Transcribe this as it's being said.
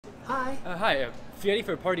Hi. Hi, Fieri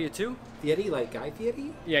for a party of two? Fieri, like Guy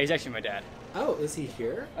Fieri? Yeah, he's actually my dad. Oh, is he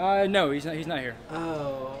here? No, he's not here.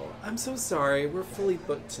 Oh, I'm so sorry. We're fully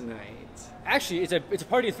booked tonight. Actually, it's a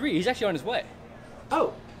party of three. He's actually on his way.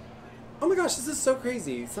 Oh. Oh my gosh, this is so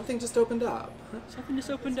crazy. Something just opened up. Something just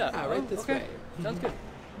opened up. Yeah, right this way. Sounds good.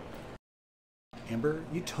 Amber,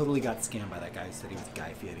 you totally got scammed by that guy who said he was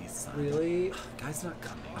Guy Fieri's son. Really? Guy's not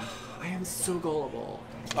coming. I am so gullible.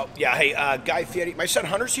 Oh, yeah, hey, Guy Fieri, my son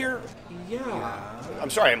Hunter's here? Yeah. I'm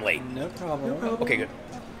sorry I'm late. No problem. No problem. Okay, good.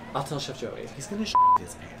 I'll tell Chef Joey. He's gonna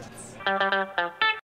his pants.